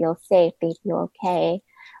that they feel safe, they feel okay,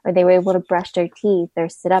 or they were able to brush their teeth or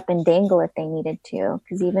sit up and dangle if they needed to.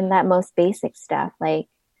 Because even that most basic stuff, like,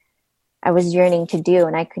 I was yearning to do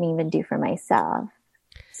and I couldn't even do for myself.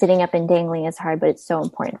 Sitting up and dangling is hard, but it's so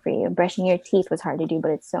important for you. Brushing your teeth was hard to do,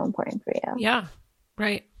 but it's so important for you. Yeah,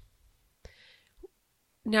 right.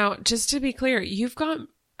 Now, just to be clear,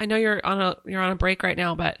 I know you're on a break right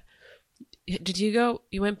now, but you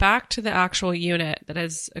went back to the actual unit that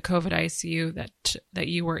is a COVID ICU that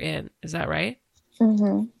you were in. Is that right?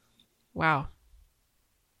 Mm-hmm. Wow.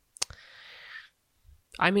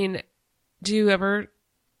 I mean, do you ever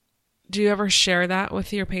share that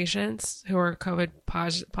with your patients who are COVID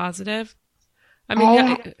positive? I mean,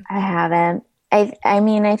 I haven't. I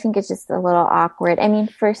mean, I think it's just a little awkward. I mean,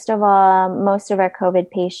 first of all, most of our COVID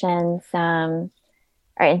patients are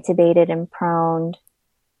intubated and proned.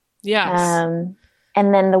 Yes.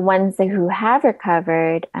 And then the ones who have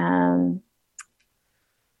recovered,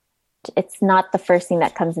 it's not the first thing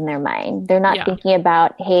that comes in their mind. They're not thinking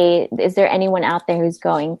about, hey, is there anyone out there who's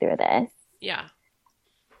going through this? Yeah.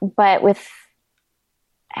 But with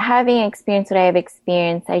having experienced what I have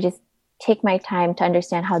experienced, I just take my time to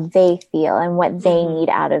understand how they feel and what they need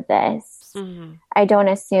out of this. Mm-hmm. I don't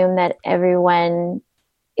assume that everyone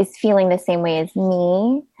is feeling the same way as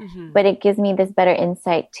me, but it gives me this better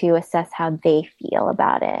insight to assess how they feel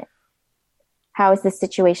about it. How is the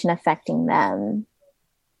situation affecting them?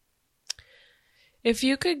 If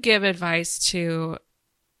you could give advice to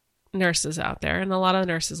nurses out there, and a lot of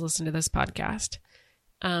nurses listen to this podcast,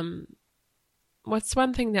 what's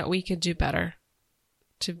one thing that we could do better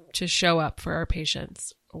to show up for our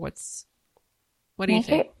patients? What do you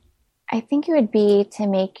think? I think it would be to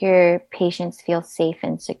make your patients feel safe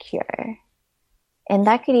and secure. And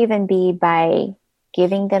that could even be by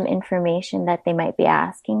giving them information that they might be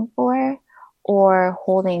asking for or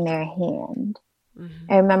holding their hand.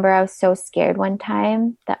 I remember I was so scared one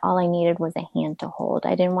time that all I needed was a hand to hold.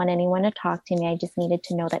 I didn't want anyone to talk to me. I just needed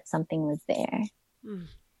to know that something was there.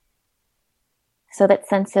 So that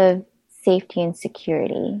sense of safety and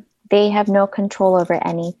security. They have no control over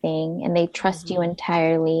anything and they trust you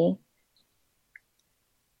entirely.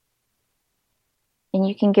 And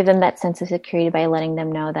you can give them that sense of security by letting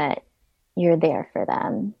them know that you're there for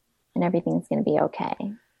them and everything's going to be okay.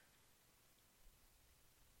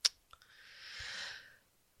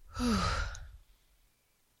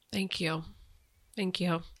 Thank you. Thank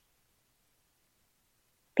you.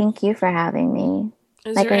 Thank you for having me.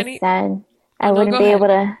 Like I said, I no, wouldn't be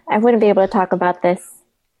able to talk about this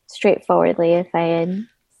straightforwardly if I had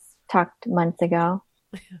talked months ago.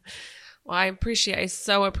 Well, I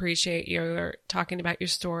so appreciate you talking about your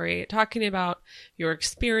story, talking about your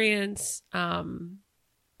experience, and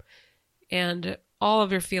all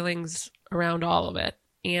of your feelings around all of it,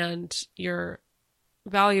 and your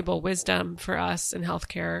valuable wisdom for us in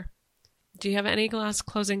healthcare. Do you have any last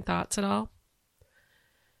closing thoughts at all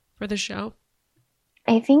for the show?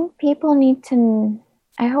 I think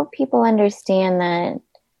I hope people understand that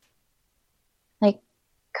like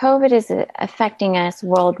COVID is affecting us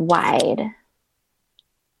worldwide.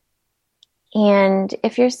 And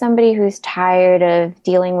if you're somebody who's tired of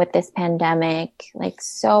dealing with this pandemic, like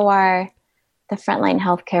so are the frontline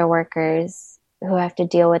healthcare workers who have to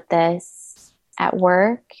deal with this at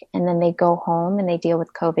work, and then they go home and they deal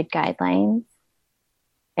with COVID guidelines.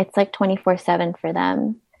 It's like 24/7 for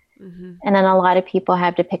them. And then a lot of people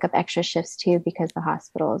have to pick up extra shifts too because the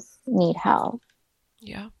hospitals need help.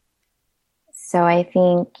 Yeah. So I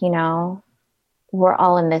think, we're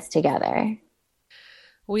all in this together.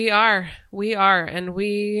 We are. And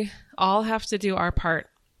we all have to do our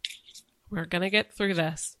part. We're going to get through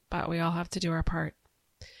this, but we all have to do our part.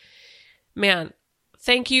 Man,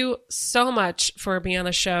 thank you so much for being on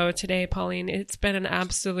the show today, Pauline. It's been an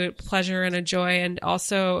absolute pleasure and a joy and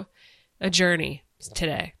also a journey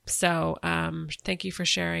today. So thank you for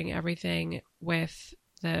sharing everything with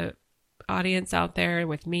the audience out there and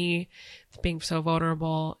with me, being so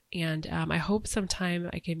vulnerable. And I hope sometime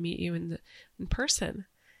I can meet you in person.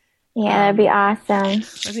 Yeah, that'd be awesome.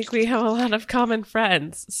 I think we have a lot of common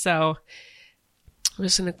friends. So I'm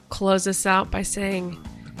just going to close this out by saying,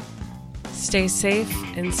 stay safe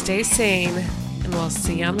and stay sane, and we'll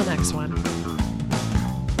see you on the next one.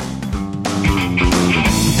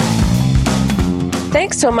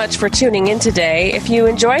 Thanks so much for tuning in today. If you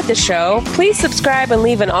enjoyed the show, please subscribe and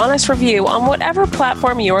leave an honest review on whatever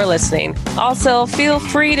platform you are listening. Also, feel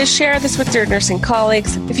free to share this with your nursing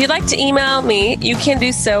colleagues. If you'd like to email me, you can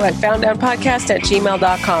do so at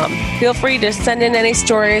founddownpodcast@gmail.com. Feel free to send in any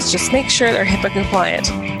stories. Just make sure they're HIPAA compliant.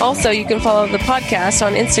 Also, you can follow the podcast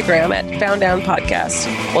on Instagram at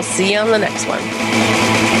founddownpodcast. We'll see you on the next one.